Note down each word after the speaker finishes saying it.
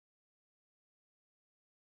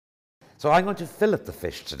So I'm going to fillet the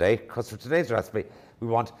fish today, because for today's recipe, we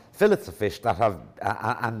want fillets of fish that have,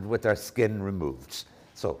 and with their skin removed.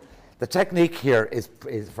 So the technique here is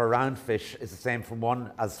for round fish is the same from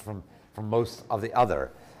one as from most of the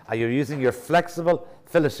other. You're using your flexible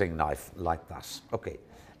filleting knife like that. Okay,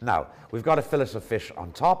 now we've got a fillet of fish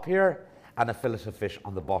on top here and a fillet of fish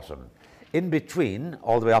on the bottom. In between,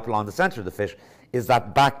 all the way up along the center of the fish, is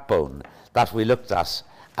that backbone that we looked at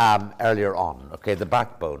earlier on, okay, the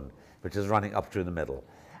backbone, which is running up through the middle.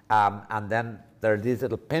 And then there are these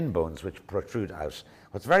little pin bones which protrude out.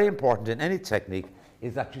 What's very important in any technique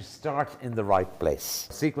is that you start in the right place.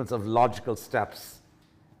 A sequence of logical steps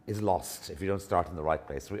is lost if you don't start in the right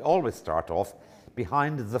place. We always start off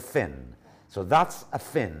behind the fin. So that's a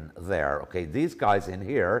fin there, okay? These guys in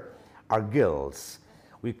here are gills.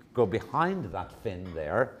 We go behind that fin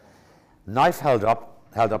there, knife held up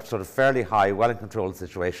sort of fairly high, well in controlled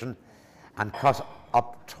situation, and cut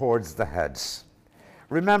up towards the head.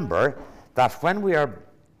 Remember that when we are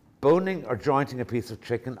boning or jointing a piece of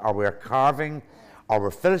chicken, or we're carving, or we're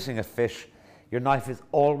filleting a fish, your knife is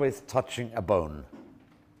always touching a bone.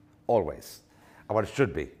 Always. And what it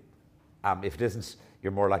should be. If it isn't,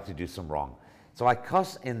 you're more likely to do some wrong. So I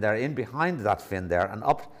cut in there, in behind that fin there, and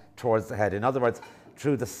up towards the head. In other words,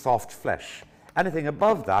 through the soft flesh. Anything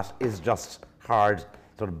above that is just hard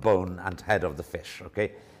sort of bone and head of the fish,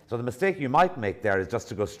 okay? So the mistake you might make there is just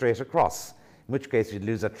to go straight across, in which case you'd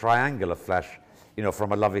lose a triangle of flesh, you know, from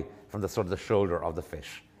the sort of the shoulder of the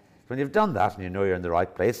fish. When you've done that and you know you're in the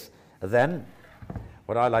right place, then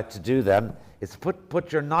what I like to do then is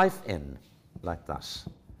put your knife in like that.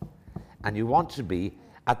 And you want to be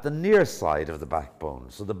at the near side of the backbone.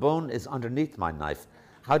 So the bone is underneath my knife.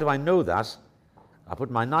 How do I know that? I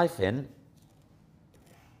put my knife in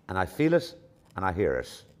and I feel it and I hear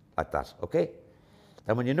it like that, okay?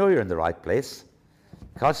 Then when you know you're in the right place,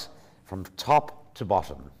 cut from top to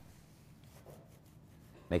bottom,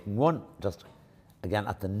 making one just, again,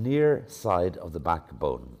 at the near side of the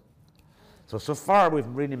backbone. So far we've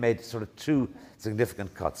really made sort of two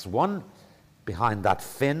significant cuts. One behind that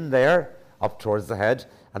fin there, up towards the head,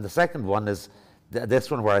 and the second one is this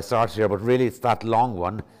one where I started here, but really it's that long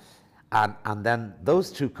one, and then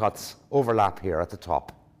those two cuts overlap here at the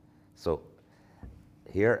top. So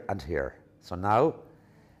here and here. So now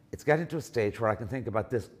it's getting to a stage where I can think about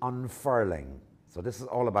this unfurling. So this is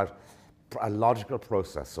all about a logical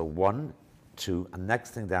process. So 1, 2, and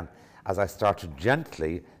next thing then, as I start to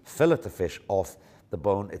gently fillet the fish off the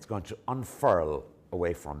bone, it's going to unfurl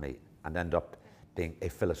away from me and end up being a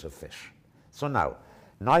fillet of fish. So now,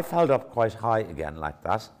 knife held up quite high again like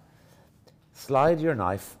that. Slide your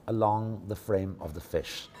knife along the frame of the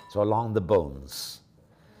fish, so along the bones.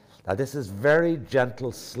 Now this is very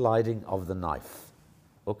gentle sliding of the knife.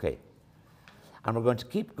 Okay. And we're going to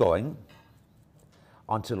keep going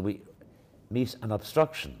until we meet an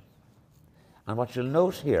obstruction. And what you'll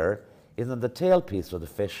note here is in the tail piece of the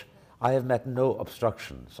fish, I have met no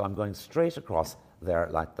obstruction. So I'm going straight across there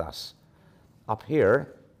like that. Up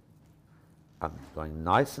here, I'm going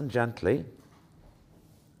nice and gently.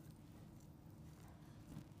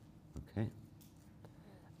 Okay.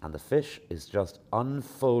 And the fish is just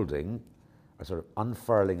unfolding, or sort of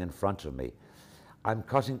unfurling in front of me. I'm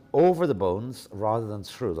cutting over the bones rather than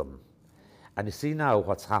through them. And you see now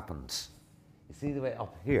what's happened. You see the way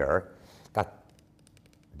up here that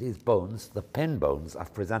these bones, the pin bones,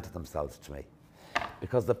 have presented themselves to me.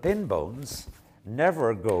 Because the pin bones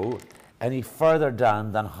never go any further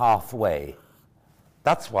down than halfway.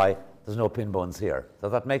 That's why there's no pin bones here.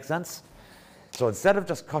 Does that make sense? So instead of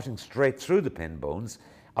just cutting straight through the pin bones,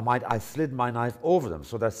 I slid my knife over them,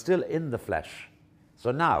 so they're still in the flesh.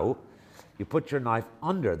 So now, you put your knife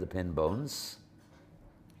under the pin bones,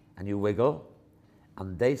 and you wiggle,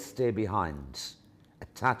 and they stay behind,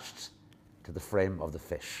 attached to the frame of the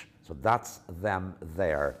fish. So that's them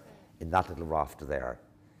there, in that little raft there.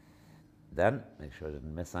 Then, make sure I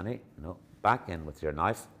didn't miss any. No, back in with your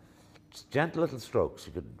knife. Just gentle little strokes.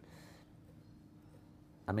 You could,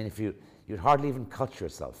 I mean, you'd hardly even cut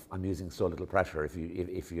yourself. I'm using so little pressure if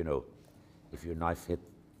your knife hit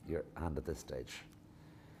your hand at this stage.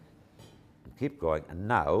 And keep going. And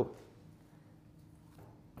now,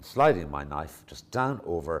 I'm sliding my knife just down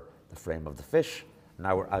over the frame of the fish.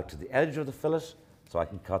 Now we're out to the edge of the fillet, so I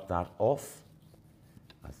can cut that off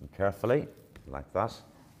nice and carefully, like that.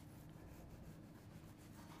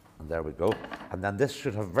 And there we go. And then this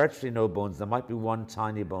should have virtually no bones. There might be one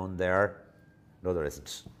tiny bone there. No, there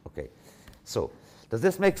isn't. Okay. So, does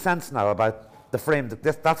this make sense now about the frame?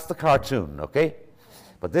 That's the cartoon, okay?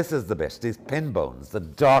 But this is the bit. These pin bones, the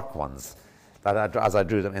dark ones, that as I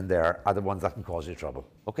drew them in there, are the ones that can cause you trouble.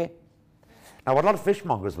 Okay? Now, what a lot of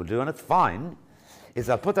fishmongers will do, and it's fine, is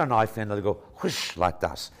they'll put their knife in and they'll go whoosh like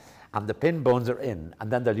that, and the pin bones are in,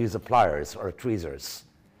 and then they'll use a pliers or a tweezers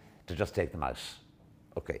to just take them out.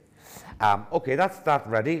 Okay. Okay, that's that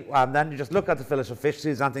ready. And then you just look at the fillet of fish, see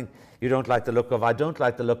there's anything you don't like the look of. I don't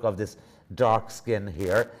like the look of this dark skin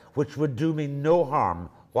here, which would do me no harm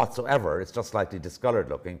whatsoever. It's just slightly discolored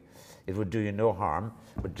looking. It would do you no harm.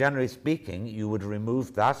 But generally speaking, you would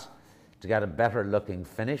remove that to get a better looking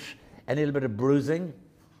finish. Any little bit of bruising,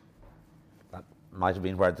 that might have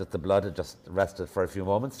been where the blood had just rested for a few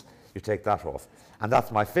moments. You take that off. And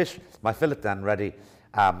that's my fish, my fillet then ready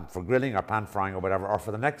for grilling or pan frying or whatever, or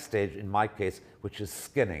for the next stage in my case, which is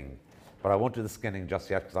skinning. But I won't do the skinning just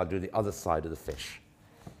yet because I'll do the other side of the fish.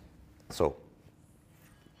 So,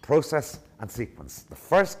 process and sequence. The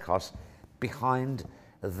first cut behind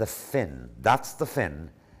the fin. That's the fin.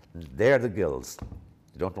 They're the gills.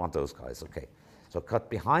 You don't want those guys, okay. So cut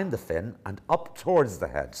behind the fin and up towards the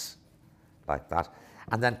head, like that,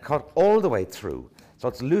 and then cut all the way through. So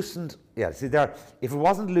it's loosened, yeah, see there, if it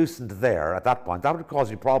wasn't loosened there at that point, that would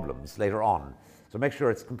cause you problems later on. So make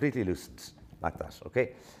sure it's completely loosened, like that,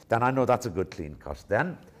 okay? Then I know that's a good clean cut.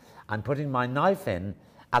 Then I'm putting my knife in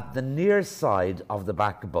at the near side of the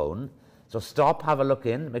backbone. So stop, have a look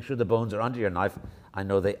in, make sure the bones are under your knife. I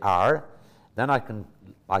know they are. Then I can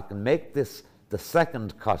make this the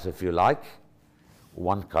second cut, if you like.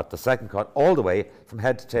 One cut, the second cut, all the way from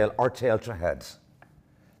head to tail or tail to head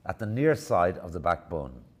at the near side of the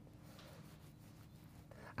backbone.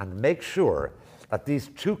 And make sure that these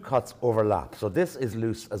two cuts overlap. So this is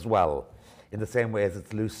loose as well, in the same way as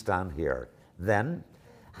it's loose down here. Then,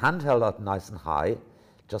 hand held out nice and high,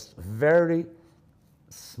 just very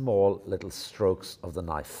small little strokes of the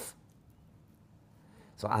knife.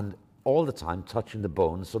 So, and all the time touching the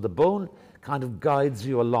bone, so the bone kind of guides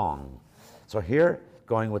you along. So here,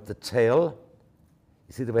 going with the tail,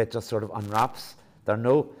 you see the way it just sort of unwraps? There are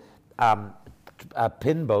no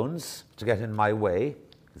pin bones to get in my way. You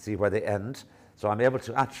can see where they end. So I'm able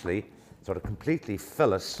to actually sort of completely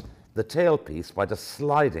fillet the tail piece by just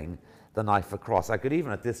sliding the knife across. I could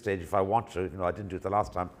even at this stage, if I want to, I didn't do it the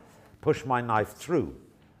last time, push my knife through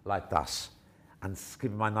like that and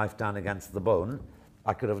keep my knife down against the bone.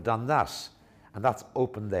 I could have done that. And that's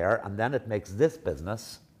open there. And then it makes this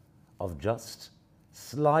business of just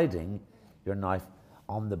sliding your knife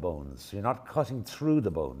on the bones. So you're not cutting through the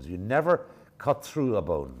bones. You never cut through a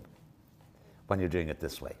bone when you're doing it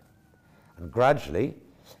this way. And gradually,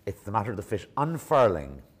 it's the matter of the fish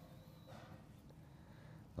unfurling.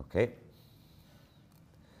 Okay?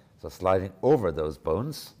 So sliding over those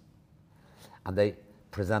bones, and they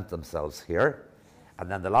present themselves here. And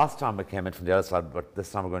then the last time we came in from the other side, but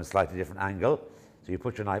this time we're going a slightly different angle. So you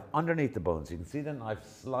put your knife underneath the bones. You can see the knife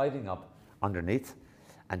sliding up underneath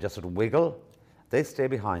and just sort of wiggle. They stay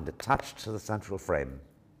behind, attached to the central frame.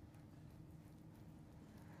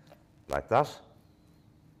 Like that. Let's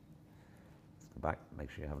go back,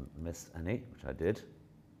 make sure you haven't missed any, which I did.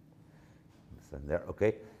 It's in there,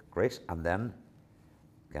 okay, great. And then,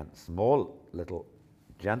 again, small little,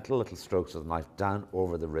 gentle little strokes of the knife down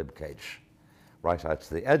over the rib cage, right out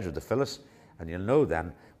to the edge of the fillet. And you'll know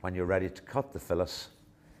then when you're ready to cut the fillet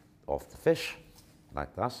off the fish,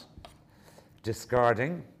 like that,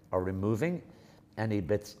 discarding or removing any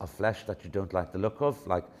bits of flesh that you don't like the look of,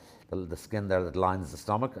 like the skin there that lines the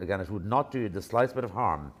stomach. Again, it would not do you the slightest bit of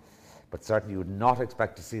harm, but certainly you would not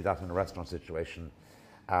expect to see that in a restaurant situation.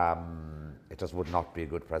 It just would not be a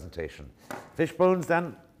good presentation. Fish bones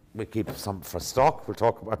then, we keep some for stock. We'll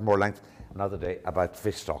talk about more length another day about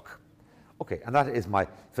fish stock. Okay, and that is my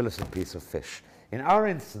filleted piece of fish. In our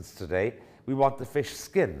instance today, we want the fish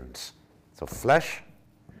skinned. So flesh,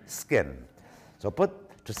 skin. So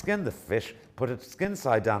to skin the fish, put it skin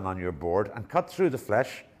side down on your board and cut through the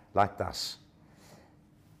flesh like that.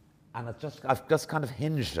 And I've just kind of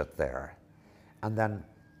hinged it there. And then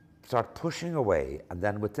start pushing away. And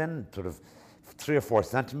then within sort of 3 or 4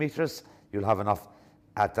 centimeters, you'll have enough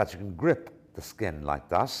that you can grip the skin like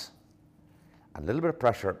that. And a little bit of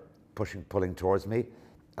pressure pulling towards me.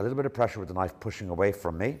 A little bit of pressure with the knife pushing away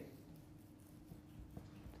from me.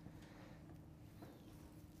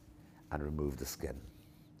 And remove the skin.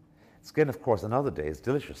 Skin, of course, another day is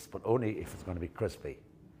delicious, but only if it's going to be crispy.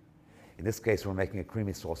 In this case, we're making a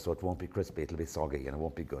creamy sauce, so it won't be crispy. It'll be soggy, and it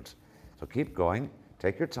won't be good. So keep going.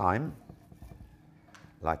 Take your time,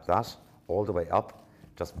 like that, all the way up,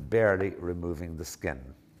 just barely removing the skin.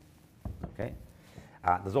 Okay?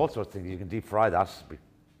 There's all sorts of things. You can deep fry that. It'd be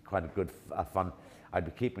quite a good fun. I'd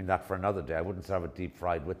be keeping that for another day. I wouldn't serve it deep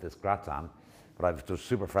fried with this gratin, but if it was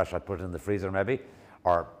super fresh, I'd put it in the freezer maybe,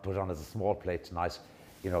 or put it on as a small plate tonight.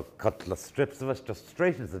 cut strips of it just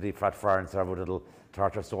straight into the deep fried fryer and serve with a little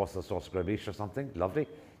tartar sauce or sauce graviche or something. Lovely.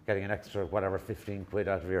 Getting an extra, whatever, 15 quid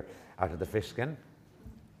out of the fish skin.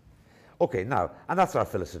 Okay, now, and that's our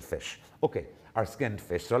filleted fish. Okay, our skinned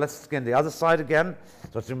fish. So let's skin the other side again. So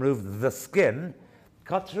let's remove the skin,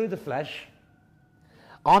 cut through the flesh,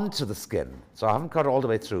 onto the skin. So I haven't cut all the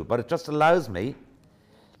way through, but it just allows me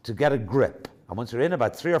to get a grip. And once you're in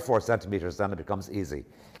about 3 or 4 centimeters, then it becomes easy.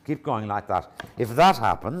 Keep going like that. If that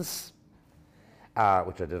happens,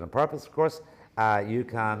 which I did on purpose, of course, you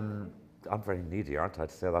can, I'm very needy, aren't I,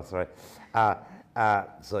 to say that, sorry.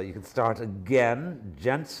 So you can start again,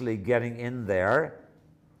 gently getting in there,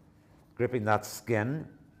 gripping that skin,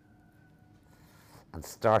 and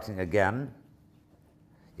starting again.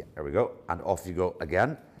 Yeah, there we go, and off you go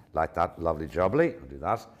again, like that, lovely jubbly. I'll do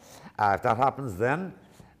that. If that happens then,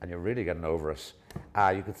 and you're really getting over it,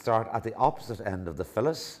 you can start at the opposite end of the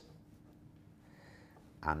fillet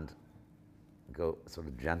and go sort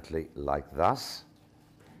of gently like that.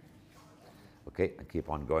 Okay, and keep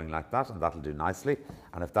on going like that, and that'll do nicely.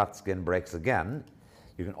 And if that skin breaks again,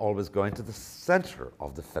 you can always go into the center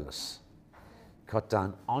of the fillet, cut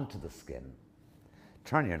down onto the skin,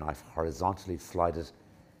 turn your knife horizontally, slide it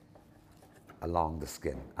along the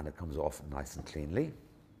skin, and it comes off nice and cleanly.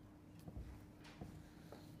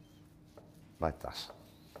 Like that.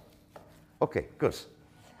 Okay, good.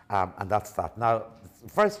 And that's that. Now, the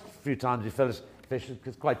first few times you fillet fish,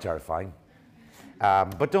 it's quite terrifying.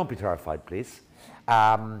 But don't be terrified, please,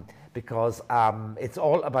 because it's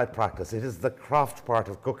all about practice. It is the craft part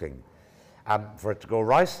of cooking. For it to go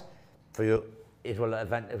right, for you, it will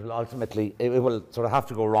ultimately, it will sort of have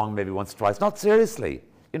to go wrong maybe once or twice. Not seriously.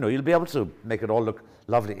 You'll be able to make it all look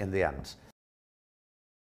lovely in the end.